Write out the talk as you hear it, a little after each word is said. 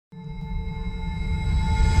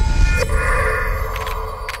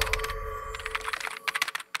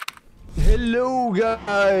Hello,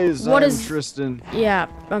 guys. What I'm is- Tristan, Yeah,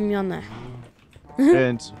 I'm on there.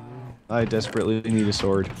 and I desperately need a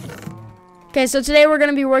sword. Okay, so today we're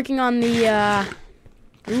gonna be working on the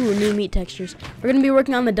ooh, new meat textures. We're gonna be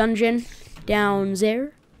working on the dungeon down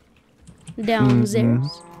there.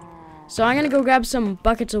 So I'm gonna go grab some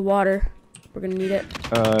buckets of water. We're gonna need it.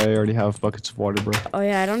 I already have buckets of water, bro. Oh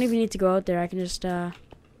yeah, I don't even need to go out there. I can just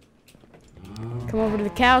come over to the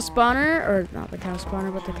cow spawner, or not the cow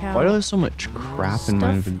spawner, but the cow. Why do I have so much crap in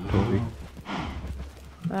my inventory?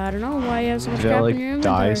 I don't know why you have so much Did I crap like in your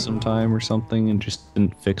inventory. die sometime or something and just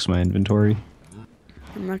didn't fix my inventory?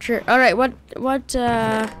 I'm not sure. All right, what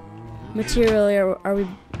material are we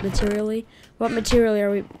materially? What material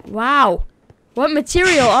are we? Wow, what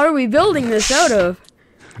material are we building this out of?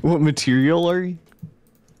 What material are you?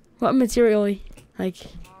 What material? Like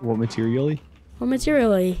What material? what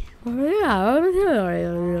material? Yeah, what material are you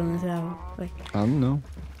building this out of? Like I don't know.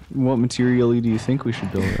 What material do you think we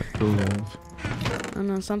should build out of? I don't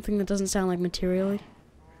know, something that doesn't sound like materially.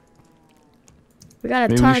 We got a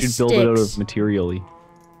Maybe ton we of should sticks. build it out of materially.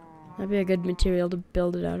 That'd be a good material to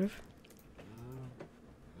build it out of.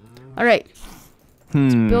 All right,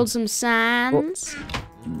 build some signs.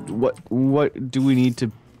 What do we need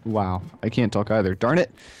to? Wow, I can't talk either. Darn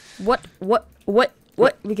it! What?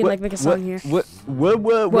 We can like make a song here. What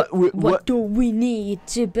do we need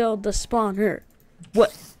to build the spawner?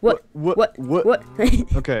 What?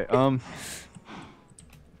 Okay,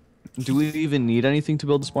 do we even need anything to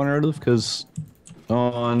build the spawner out of? Because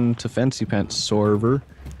on to Fancy Pants server,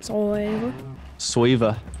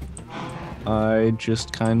 Soiva, I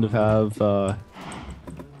just kind of have,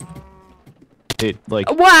 it, like...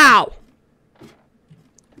 Wow!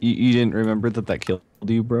 You didn't remember that killed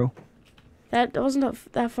you, bro? That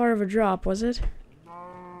wasn't that far of a drop, was it?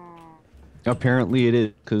 Apparently it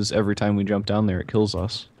is, because every time we jump down there, it kills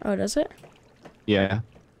us. Oh, does it? Yeah.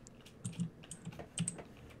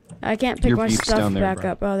 I can't pick Your my beef's stuff down there, back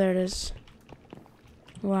bro. up. Oh, there it is.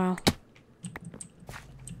 Wow.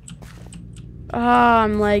 Ah,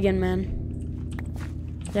 I'm lagging, man.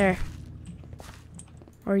 There.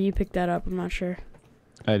 Or you picked that up, I'm not sure.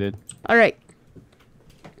 I did. Alright.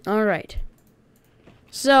 Alright.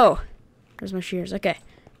 So, where's my shears? Okay.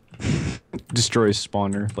 Destroys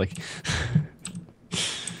spawner, like...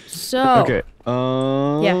 So. Okay,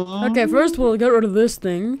 Yeah. Okay, first we'll get rid of this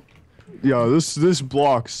thing. Yeah, this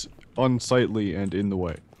block's unsightly and in the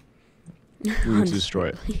way. We need to destroy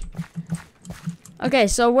it. Okay,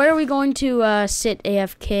 so where are we going to sit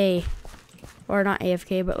AFK? Or not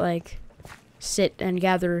AFK, but like sit and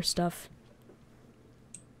gather stuff.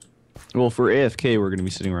 Well, for AFK, we're gonna be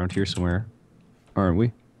sitting around here somewhere, aren't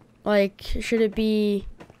we? Like, should it be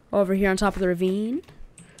over here on top of the ravine?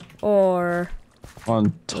 Or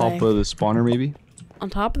On top like, of the spawner, maybe? on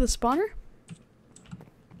top of the spawner?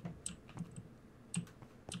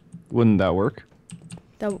 Wouldn't that work?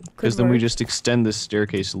 That could Because then we work. just extend this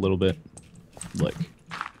staircase a little bit. Like...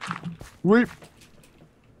 Wait!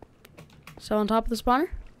 So on top of the spawner?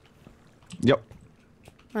 Yep.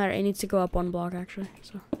 Alright, it needs to go up one block actually.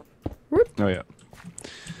 So. Oh, yeah.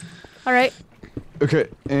 Alright, Okay,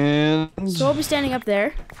 and... so we'll be standing up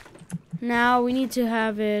there. Now we need to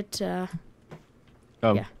have it, yeah.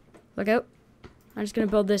 Look out. I'm just gonna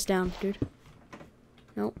build this down, dude.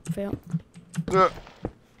 Nope, fail.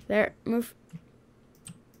 There, move.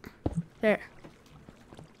 There.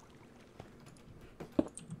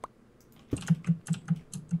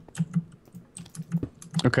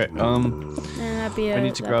 Okay, And that'd be a, I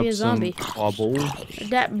need to that'd grab be a some zombie. cobble.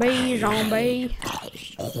 That be zombie.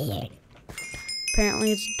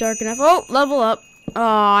 Apparently it's dark enough. Oh, level up. Oh,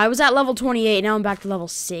 I was at level 28. Now I'm back to level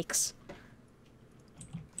 6.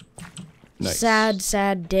 Nice. Sad,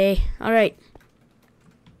 sad day. All right.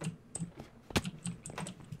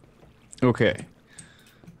 Okay.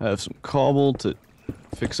 I have some cobble to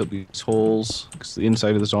fix up these holes, because the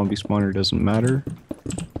inside of the zombie spawner doesn't matter.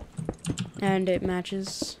 And it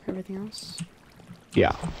matches everything else.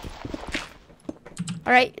 Yeah.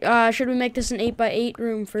 All right. Should we make this an 8x8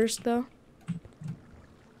 room first, though?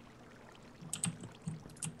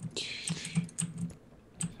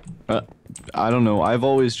 I don't know. I've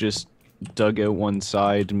always just dug out one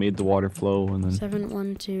side and made the water flow, and then... 7,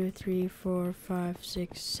 1, 2, 3, 4, 5,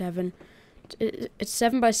 6, 7. It's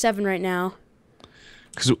 7x7 right now.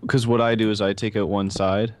 Because what I do is I take out one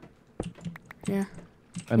side. Yeah.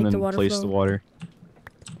 And Make the then water place flow. the water.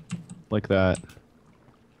 Like that.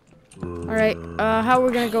 Alright, how are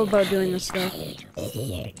we gonna go about doing this though?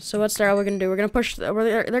 So what style are we gonna do? We're gonna push,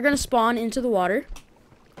 they're gonna spawn into the water.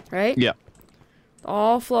 Right? Yeah.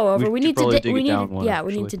 All flow over. We We should need to probably dig dig it we down need one, yeah,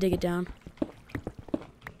 we need actually. to dig it down.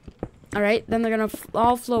 All right, then they're gonna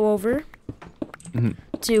all flow over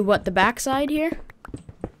to what, the backside here?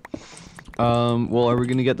 Well, are we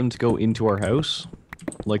gonna get them to go into our house,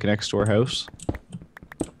 like next to our house?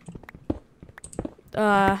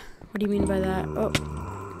 What do you mean by that? Oh,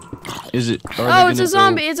 Is it? oh, it's a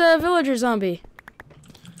zombie. It's a villager zombie.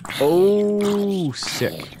 Oh,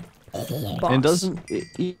 sick. Boss. And doesn't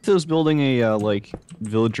Etho's building a like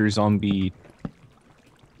villager zombie?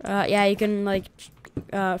 Yeah, you can like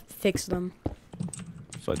fix them.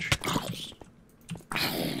 Fudge.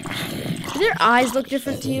 Do their eyes look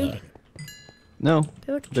different to you? No,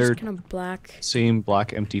 They look they're just kind of black. same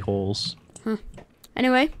black empty holes. Huh.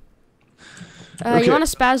 Anyway, Okay. you want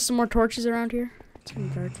to spaz some more torches around here? It's kind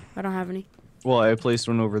of dark. I don't have any. Well, I placed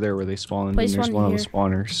one over there where they spawn, and Place there's one one on the here.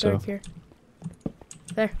 spawner. It's So dark here.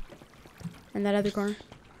 There. And that other corner.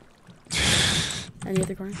 And the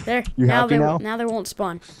other corner. There. You happy now? Now they won't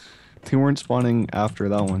spawn. they weren't spawning after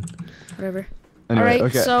that one. Whatever. Anyway, Alright,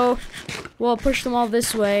 okay. so we'll push them all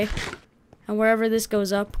this way. And wherever this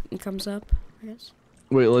goes up, it comes up, I guess.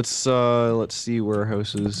 Wait, let's see where our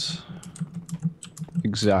house is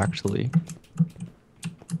exactly.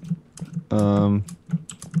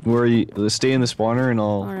 Where are you? Let's stay in the spawner, and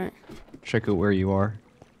I'll Alright. check out where you are.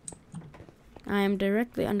 I am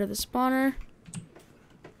directly under the spawner.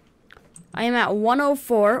 I am at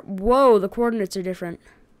 104. Whoa, the coordinates are different.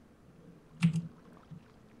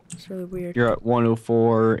 It's really weird. You're at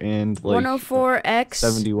 104 and like 104x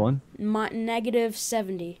 71. Negative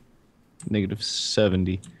 70. Negative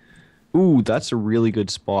 70. Ooh, that's a really good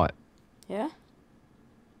spot. Yeah?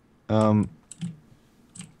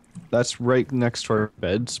 That's right next to our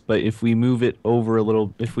beds, but if we move it over a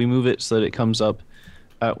little, if we move it so that it comes up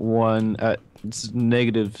at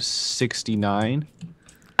negative 69.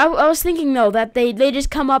 I was thinking though that they just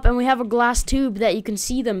come up and we have a glass tube that you can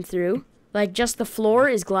see them through. Like just the floor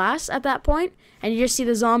is glass at that point, and you just see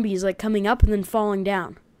the zombies like coming up and then falling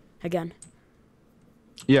down again.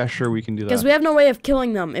 Yeah, sure, we can do that. Because we have no way of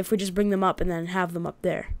killing them if we just bring them up and then have them up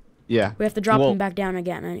there. Yeah. We have to drop them back down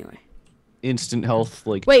again anyway. Instant health,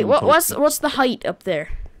 like. Wait, what's the height up there?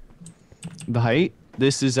 The height?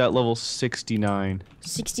 This is at level 69.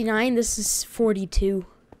 69. This is 42.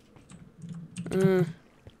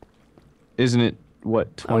 Isn't it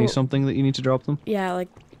what 20 something that you need to drop them? Yeah, like.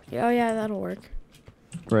 Oh yeah, that'll work.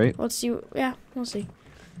 Right. Let's see. Yeah, we'll see.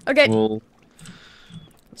 Okay. Well.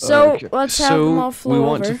 So let's have them all flow over. We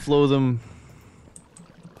want to flow them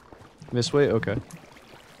this way. Okay.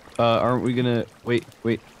 Aren't we gonna wait?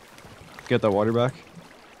 Get that water back.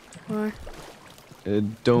 Why?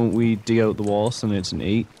 Don't we dig out the wall so it's an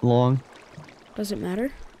 8 long? Does it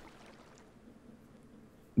matter?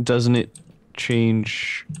 Doesn't it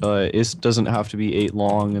change? It doesn't have to be 8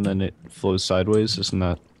 long and then it flows sideways. Isn't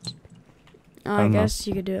that? I guess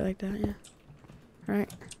you could do it like that. Yeah. Right.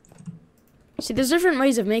 See, there's different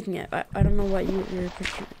ways of making it. I don't know what you're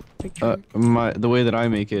picturing. The way that I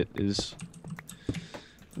make it is.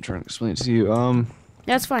 I'm trying to explain it to you. Yeah,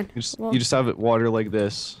 that's fine. You just have it water like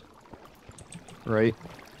this, right?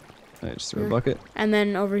 I just throw a bucket. And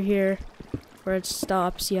then over here, where it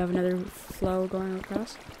stops, you have another flow going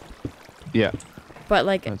across. Yeah. But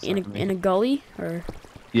like in a gully, or.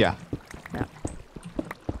 Yeah. Yeah.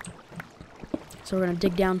 So we're gonna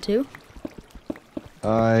dig down 2.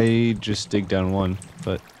 I just dig down 1,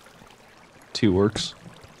 but 2 works.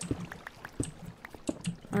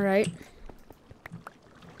 All right.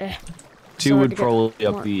 2 would probably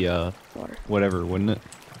up the water. whatever, wouldn't it?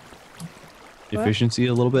 What? Efficiency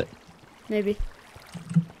a little bit. Maybe.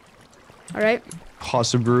 All right.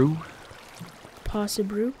 Possibrew.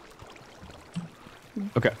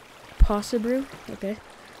 Okay. Possibrew. Okay.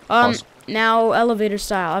 Now elevator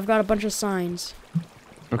style. I've got a bunch of signs.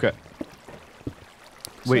 Okay.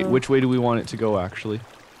 Wait, So- which way do we want it to go, actually?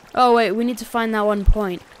 Oh wait, we need to find that one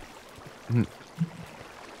point.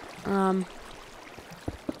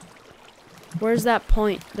 Where's that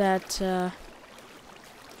point that,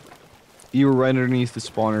 You were right underneath the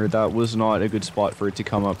spawner. That was not a good spot for it to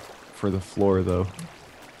come up for the floor, though.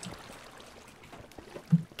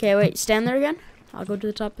 Okay, wait, stand there again. I'll go to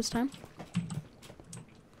the top this time.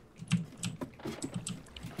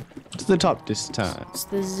 To the top this time. It's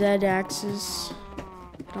the Z-axis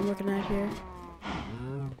that I'm looking at here.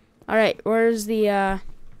 Alright, where's the,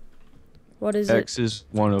 what is X is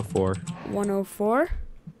 104. 104?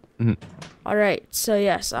 Mhm. Alright, so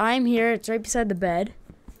yes, I'm here. It's right beside the bed.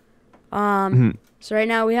 Mhm. So right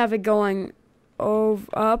now we have it going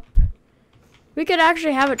up. We could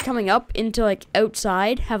actually have it coming up into like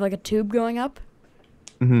outside, have like a tube going up.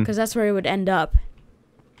 Because that's where it would end up.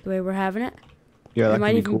 The way we're having it. Yeah, that It might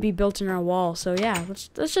could be even cool. be built in our wall. So yeah, let's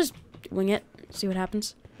just wing it. See what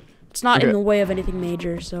happens. It's not in the way of anything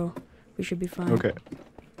major, so we should be fine. Okay.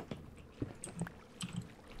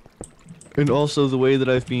 And also the way that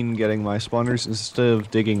I've been getting my spawners, instead of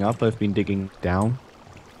digging up, I've been digging down.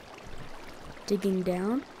 Digging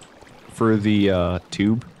down? For the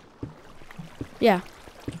tube. Yeah.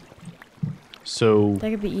 So... That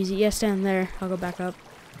could be easy. Yeah, stand there. I'll go back up.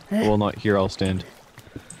 Well, not here, I'll stand.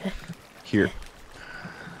 Here.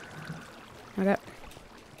 Okay.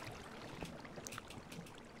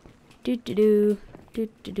 Do-do-do.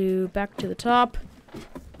 Do-do-do. Back to the top.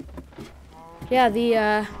 Yeah,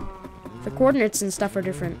 the coordinates and stuff are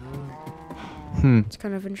different. It's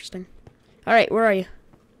kind of interesting. Alright, where are you?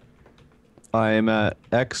 I'm at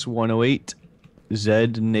X108, Z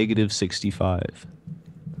negative 65.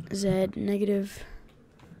 Z negative...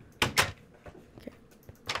 Okay.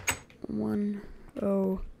 10...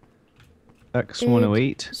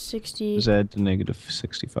 X108, 60... Z negative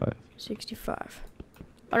 65. 65.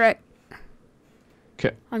 Alright.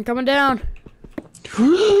 Okay. I'm coming down.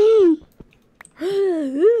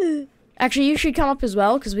 Actually, you should come up as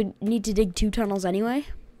well, because we need to dig 2 tunnels anyway.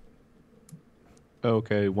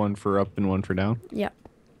 Okay, one for up and one for down? Yeah.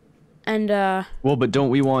 And, Well, but don't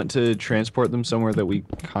we want to transport them somewhere that we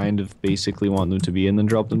kind of basically want them to be and then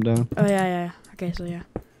drop them down? Oh, yeah. Okay, so yeah.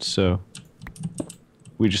 So,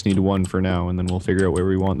 we just need one for now, and then we'll figure out where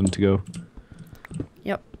we want them to go.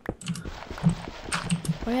 Yep.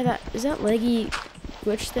 Oh, yeah, is that leggy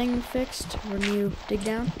glitch thing fixed when you dig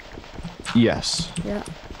down? Yes. Yeah.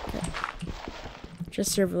 Okay.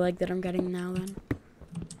 Just server lag that I'm getting now, then.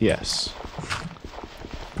 Yes.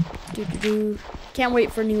 Do-do-do. Can't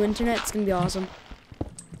wait for new internet. It's gonna be awesome.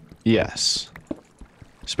 Yes.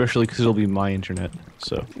 Especially because it'll be my internet,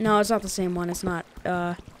 so... No, it's not the same one. It's not,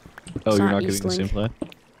 Oh, you're not getting the same plan?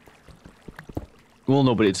 Well,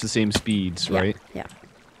 no, but it's the same speeds, right? Yeah.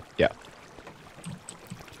 Yeah.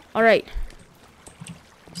 Alright.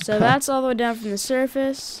 So that's all the way down from the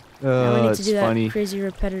surface. Now we need to do that crazy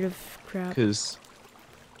repetitive crap. Because...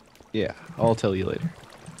 Yeah, I'll tell you later.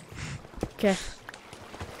 Okay.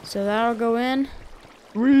 So that'll go in.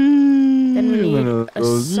 Whee! Then we need a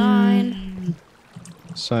sign.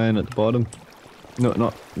 Sign at the bottom.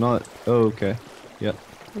 No, not. Oh, okay. Yep.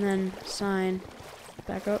 And then sign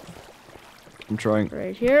back up. I'm trying.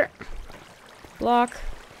 Right here. Block.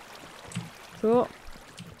 Cool.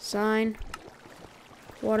 Sign.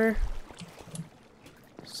 Water.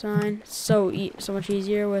 Sign. So much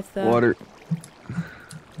easier with water.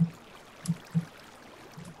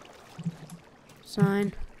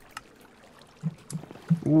 Sign.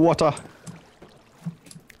 Water.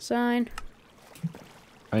 Sign.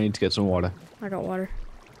 I need to get some water. I got water.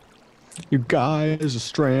 You guys are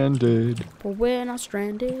stranded. But we're not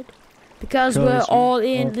stranded. Because we're all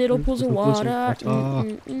in little pools of water.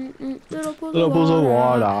 Little pools of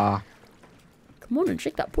water. Come on and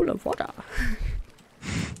shake that pool of water.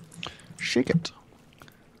 Shake it.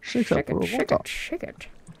 Shake that pool of water. Shake it.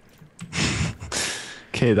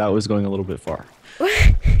 Okay, that was going a little bit far.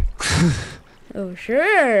 Oh,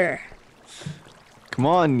 sure. Come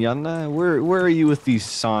on, Yana. Where are you with these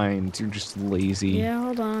signs? You're just lazy. Yeah,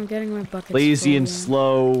 hold on. I'm getting my buckets. Lazy and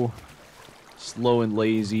slow. Slow and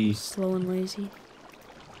lazy. Slow and lazy.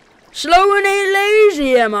 Slow and ain't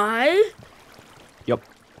lazy, am I? Yep.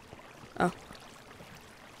 Oh.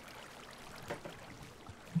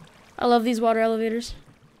 I love these water elevators.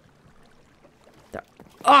 They're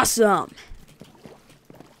awesome.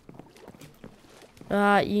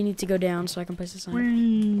 You need to go down so I can place the sign.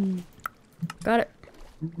 Whee. Got it.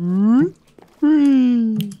 Whee.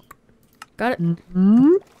 Got it.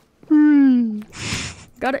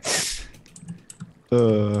 Got it.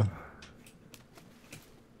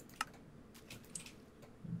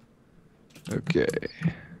 Okay.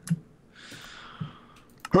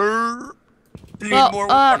 Well,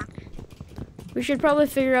 we should probably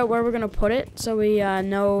figure out where we're gonna put it so we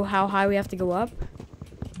know how high we have to go up.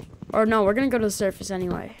 Or no, we're gonna go to the surface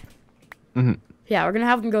anyway. Yeah, we're gonna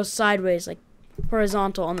have them go sideways, like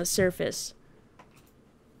horizontal on the surface.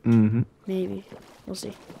 Maybe. We'll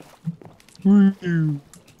see.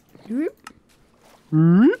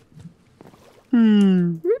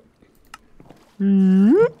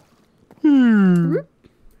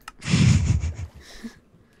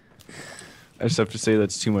 I just have to say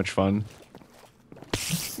that's too much fun.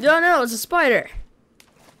 No, it's a spider.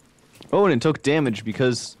 Oh, and it took damage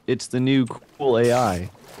because it's the new cool AI.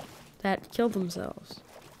 That killed themselves.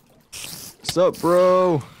 What's up,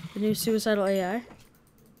 bro? The new suicidal AI.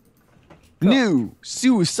 Cool. New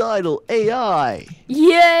suicidal AI.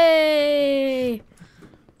 Yay!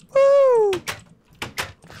 Woo!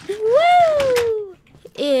 Woo!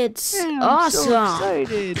 It's I'm awesome. so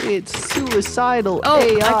excited. It's suicidal Oh,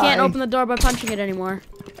 AI. I can't open the door by punching it anymore.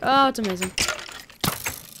 Oh, it's amazing.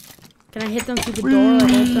 Can I hit them through the door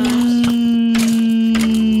like old times?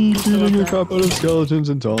 Beating the crap out of skeletons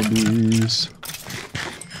and zombies.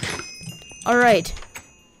 Alright.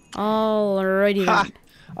 Alrighty Ha! then.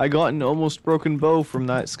 I got an almost broken bow from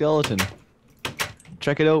that skeleton.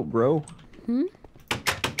 Check it out, bro. Hmm?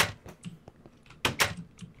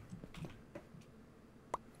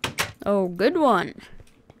 Oh, good one.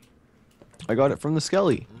 I got it from the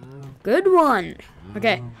skelly. Good one.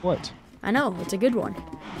 Okay. What? I know, it's a good one.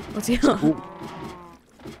 Let's go. Cool.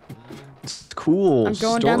 It's cool. I'm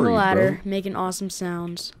going down the story, ladder, bro. making awesome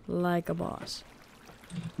sounds like a boss.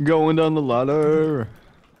 Going down the ladder,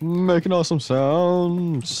 making awesome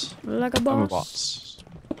sounds. Like a I'm a boss. boss.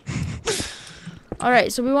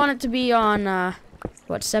 Alright, so we want it to be on,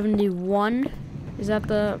 what, 71? Is that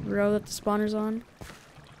the row that the spawner's on?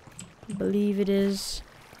 I believe it is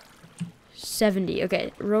 70.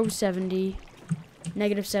 Okay, row 70.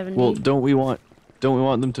 Negative 70. Well, don't we want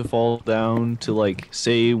them to fall down to, like,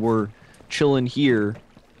 say we're chilling here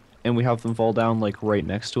and we have them fall down like right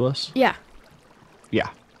next to us? Yeah. Yeah.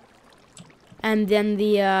 And then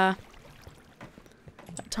the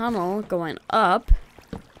tunnel going up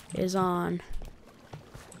is on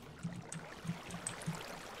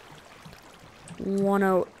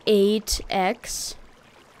 108x.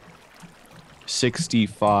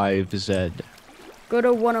 65Z. Go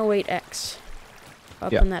to 108x.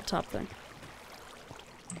 Up Yeah. in that top thing.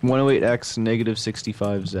 108x negative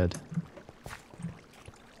 65Z.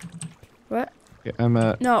 What? Yeah, I'm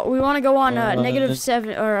at. No, we want to go on negative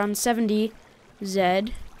 7 or on 70z.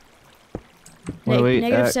 Negative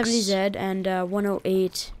 108x. 70z and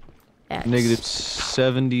 108x. Negative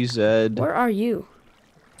 70Z. Where are you?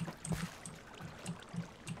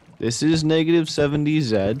 This is negative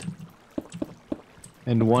 70Z.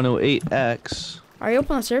 And 108x. Are you up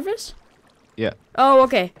on the surface? Yeah. Oh,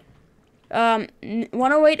 okay.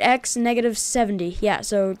 108x negative 70. Yeah,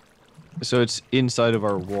 so So it's inside of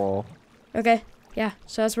our wall. okay. Yeah,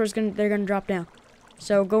 so that's where they're gonna drop down.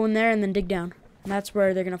 So go in there and then dig down. And that's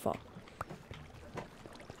where they're gonna fall.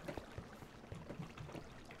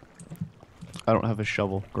 I don't have a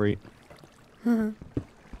shovel. Great.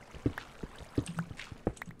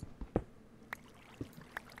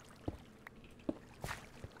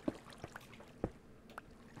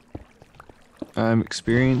 I'm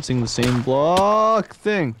experiencing the same block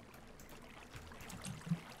thing.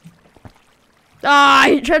 Ah,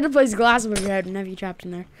 you tried to place glass over your head and have you trapped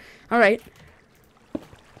in there. Alright.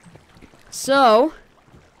 So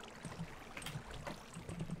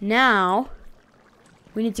now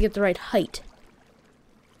we need to get the right height.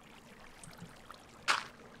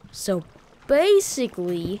 So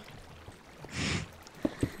basically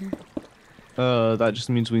That just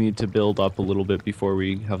means we need to build up a little bit before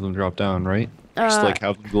we have them drop down, right? Just like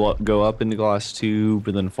have them go up in a glass tube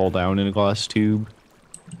and then fall down in a glass tube.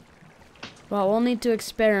 well, we'll need to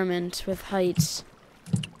experiment with heights.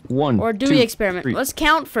 Or do we experiment? Let's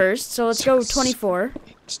count first. So let's go 24.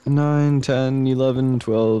 9, 10, 11,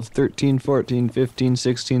 12, 13, 14, 15,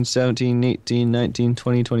 16, 17, 18, 19,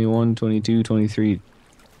 20, 21, 22, 23.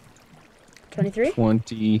 23?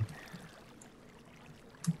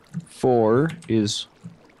 24 is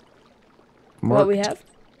marked. What we have?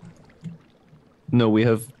 No, we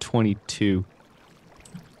have 22.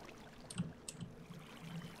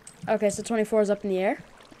 Okay, so 24 is up in the air.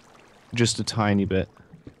 Just a tiny bit.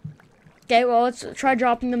 Okay, well, let's try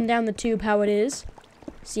dropping them down the tube how it is.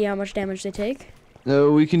 See how much damage they take.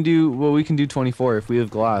 No, we can do 24 if we have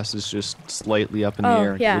glass. It's just slightly up in the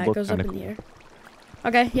air. Oh, yeah, It'll it look goes up kinda in the air.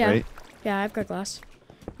 Okay, yeah. Right? Yeah, I've got glass.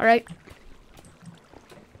 Alright.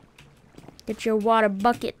 Get your water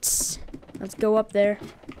buckets. Let's go up there.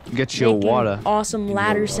 Get your Making water. awesome Your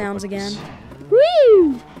ladder water sounds buckets. again.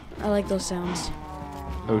 Woo! I like those sounds.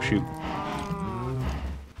 Oh shoot.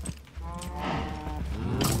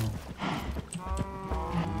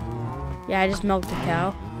 Yeah, I just milked a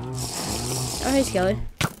cow. Oh, hey, Skelly.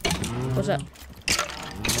 What's up?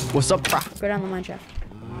 What's up, brah? Go down the mine shaft.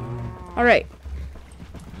 Alright.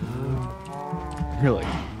 You're like,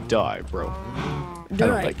 die, bro.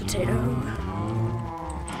 Die, like potato.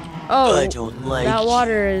 Oh, I don't like that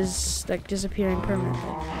water is like disappearing permanently.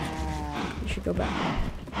 You should go back.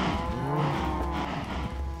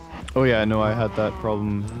 Oh yeah, no, I had that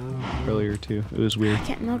problem earlier too. It was weird. I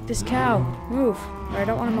can't milk this cow. Move. Or I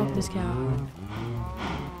don't want to milk this cow.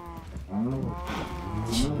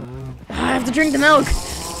 I have to drink the milk.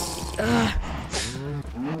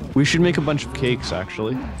 Ugh. We should make a bunch of cakes,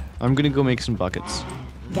 actually. I'm gonna go make some buckets.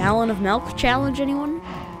 gallon of milk challenge, anyone?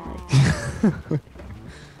 Like...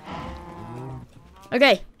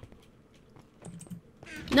 Okay.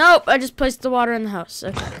 Nope, I just placed the water in the house.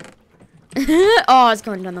 Okay. Oh, it's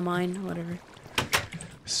going down the mine. Whatever.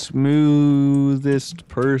 Smoothest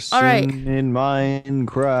person in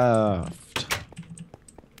Minecraft.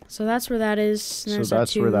 So that's where that is. So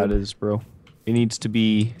that's where that is, bro. It needs to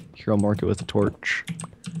be... Here, I'll mark it with a torch.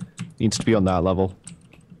 It needs to be on that level.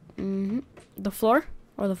 Mm-hmm. The floor?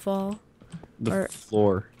 Or the fall? The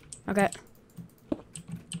floor. Okay.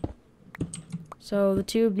 So the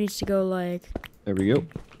tube needs to go like... There we go.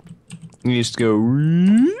 It needs to go...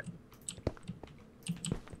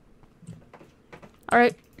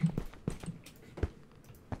 Alright.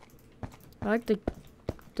 I like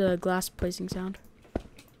the glass placing sound.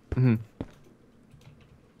 Mm-hmm.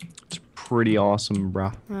 It's pretty awesome,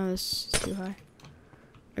 bruh. Oh, this is too high.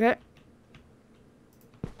 Okay.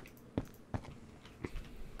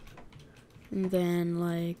 And then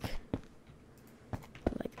like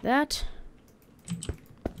that.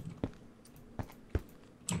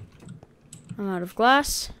 I'm out of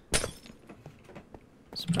glass.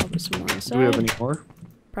 There's probably some more inside. Do we have any more?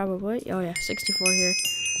 Probably. Oh yeah, 64 here.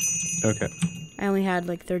 Okay. I only had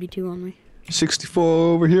like 32 on me. 64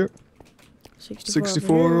 over here.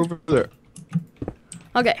 64 over there.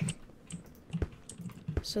 Okay.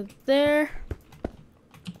 So there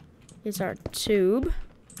is our tube.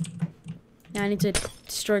 Now I need to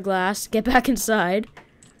destroy glass. Get back inside.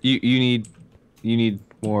 You need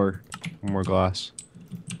more glass.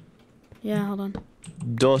 Yeah, hold on.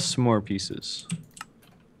 Dust more pieces.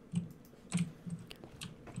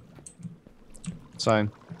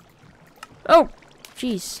 Sign. Oh,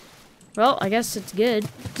 jeez. Well, I guess it's good.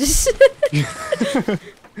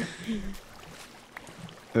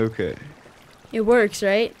 Okay. It works,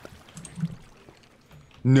 right?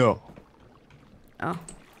 No. Oh,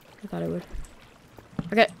 I thought it would.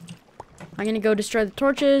 Okay. I'm gonna go destroy the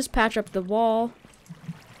torches, patch up the wall.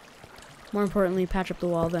 More importantly, patch up the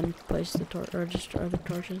wall, then place the destroy the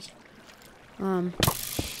torches.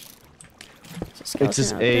 It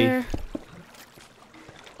says A. There.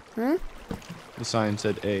 Huh? The sign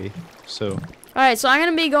said A, so. Alright, so I'm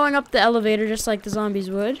gonna be going up the elevator just like the zombies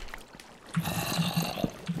would.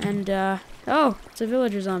 And, oh, it's a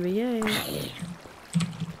villager zombie, yay.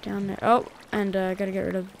 Down there. Oh, and, I gotta get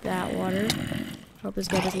rid of that water. Hope this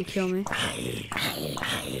guy doesn't kill me.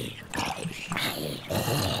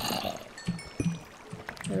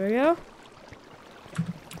 There we go.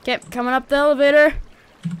 Okay, coming up the elevator.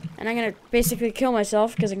 And I'm gonna basically kill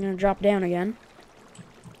myself because I'm gonna drop down again.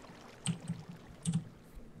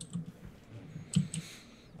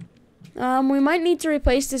 We might need to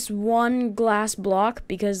replace this one glass block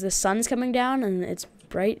because the sun's coming down and it's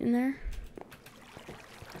bright in there.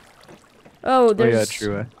 Oh, there's... Oh, yeah,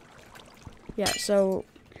 true. Yeah, so...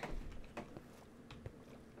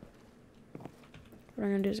 What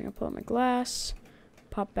I'm gonna do is I'm gonna pull out my glass,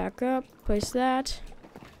 pop back up, place that,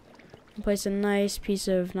 and place a nice piece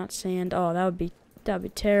of, not sand, oh, that would be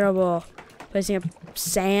terrible. Placing a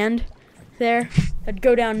sand there, that'd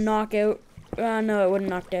go down, knock out. No, it wouldn't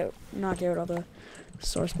knock out all the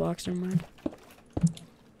source blocks, never mind.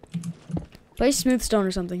 Place smooth stone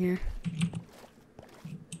or something here.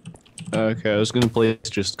 Okay, I was gonna place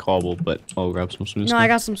just cobble, but I'll grab some smooth stone. No, I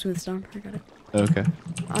got some smooth stone. I got it. Okay.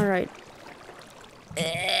 Alright.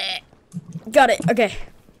 Got it. Okay.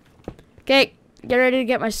 Okay, get ready to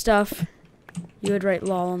get my stuff. You would write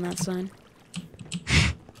lol on that sign.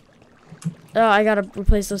 Oh, I gotta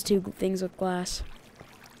replace those two things with glass.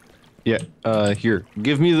 Yeah, here.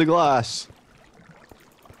 Give me the glass.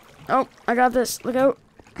 Oh, I got this. Look out.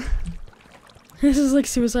 This is like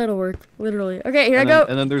suicidal work, literally. Okay, here I go.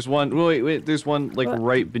 And then there's one. Wait. There's one like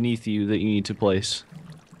right beneath you that you need to place.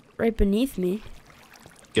 Right beneath me.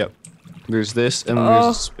 Yep. There's this, and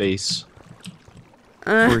there's space.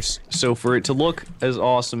 So for it to look as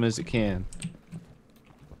awesome as it can.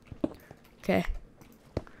 Okay.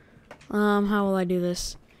 How will I do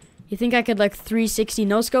this? You think I could like 360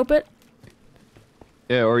 no scope it?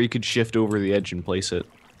 Yeah, or you could shift over the edge and place it.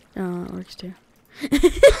 Oh, that works too.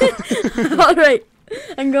 Alright,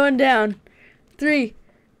 I'm going down. 3,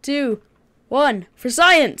 2, 1, for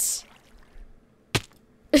science!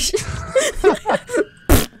 For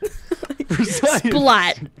science.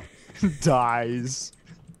 Splat! Dies.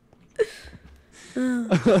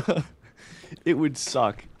 It would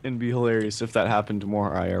suck and be hilarious if that happened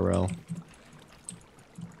more IRL.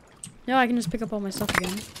 No, I can just pick up all my stuff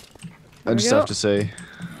again. I just have to say,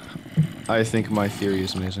 I think my theory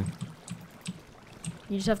is amazing.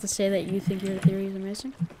 You just have to say that you think your theory is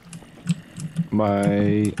amazing?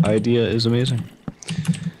 My idea is amazing.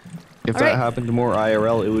 If that happened to more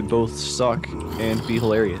IRL, it would both suck and be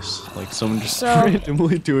hilarious. Like someone just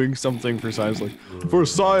randomly doing something for science, like, for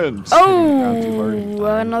science!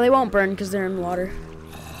 Oh! No, they won't burn because they're in water.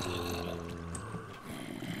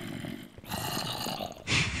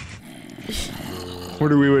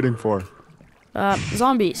 What are we waiting for?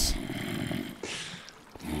 Zombies.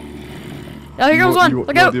 Oh, here comes one!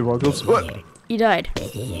 Look out! What? He died.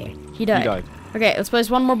 He died. Okay, let's place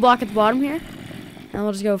one more block at the bottom here. And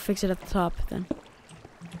we'll just go fix it at the top then.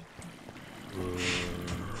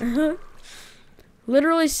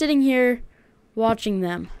 Literally sitting here watching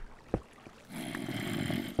them.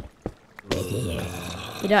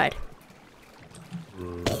 He died.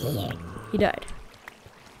 He died.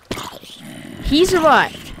 He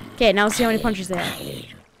survived. Okay, now let's see how many punches they have.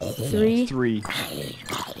 3. 3.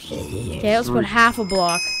 Okay, let's put half a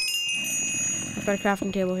block. I've got a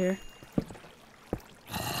crafting table here.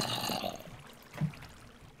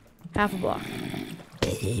 Half a block.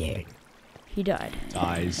 He died.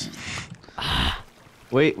 Dies.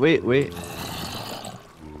 Wait.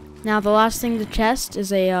 Now the last thing to chest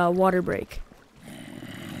is a water break.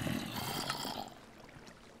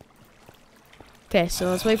 Okay, so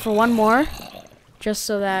let's wait for one more. Just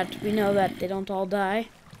so that we know that they don't all die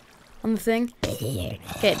on the thing. Okay,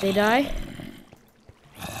 they die.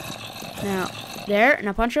 Now, there.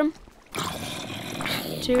 Now punch them.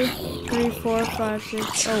 2, 3, 4, 5,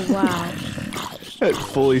 6. Oh, wow. It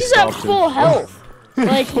fully He's stopped at full health.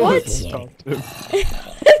 Like, what? Stopped him.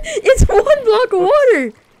 It's 1 block of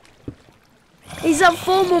water. He's at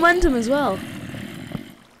full momentum as well.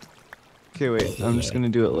 Okay, wait. I'm just gonna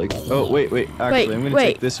do it like. Oh, wait. Actually, I'm gonna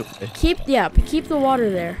take this away. Keep the water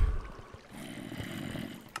there.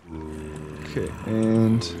 Okay,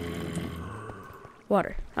 and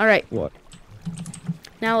water. All right. What?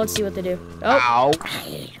 Now let's see what they do. Oh. Ow!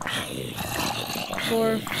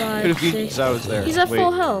 4, 5, Could have been 6. because I was there. He's at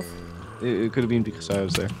full health. It could have been because I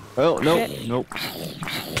was there. Oh no, Okay. nope.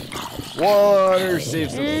 Water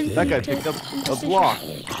saves them. And That guy picked up a block.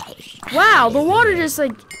 Wow, the water just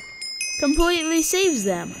like completely saves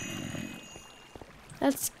them.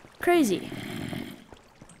 That's crazy.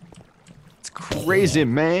 It's crazy,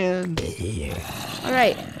 man. All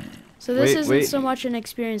right. So this isn't so much an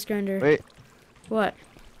experience grinder. Wait. What?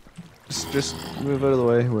 Just move out of the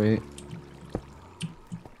way. Wait.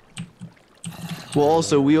 Well,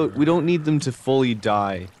 also we don't need them to fully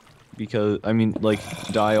die, because I mean like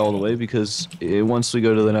die all the way, because once we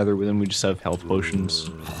go to the Nether, then we just have health potions.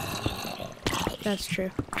 That's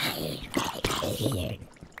true.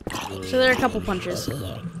 So there are a couple punches.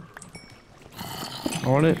 I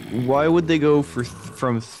want it. Why would they go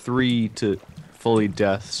from 3 to fully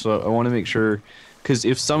death? So I want to make sure, because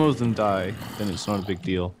if some of them die, then it's not a big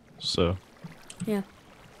deal. So. Yeah.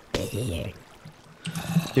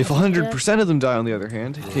 If 100% of them die, on the other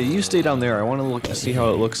hand, okay, you stay down there. I want to look to see how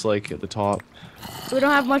it looks like at the top. We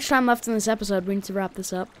don't have much time left in this episode. We need to wrap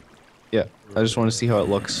this up. Yeah, I just want to see how it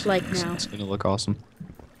looks. Like now. It's gonna look awesome.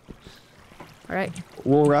 All right.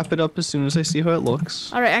 We'll wrap it up as soon as I see how it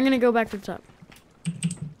looks. All right, I'm gonna go back to the top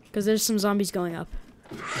because there's some zombies going up.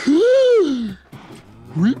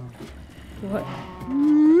 What?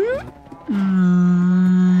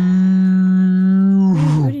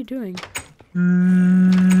 What are you doing?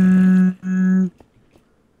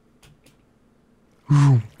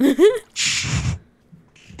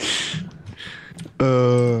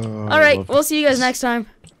 All right, we'll see you guys next time.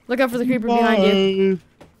 Look out for the creeper behind you.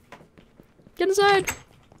 Get inside.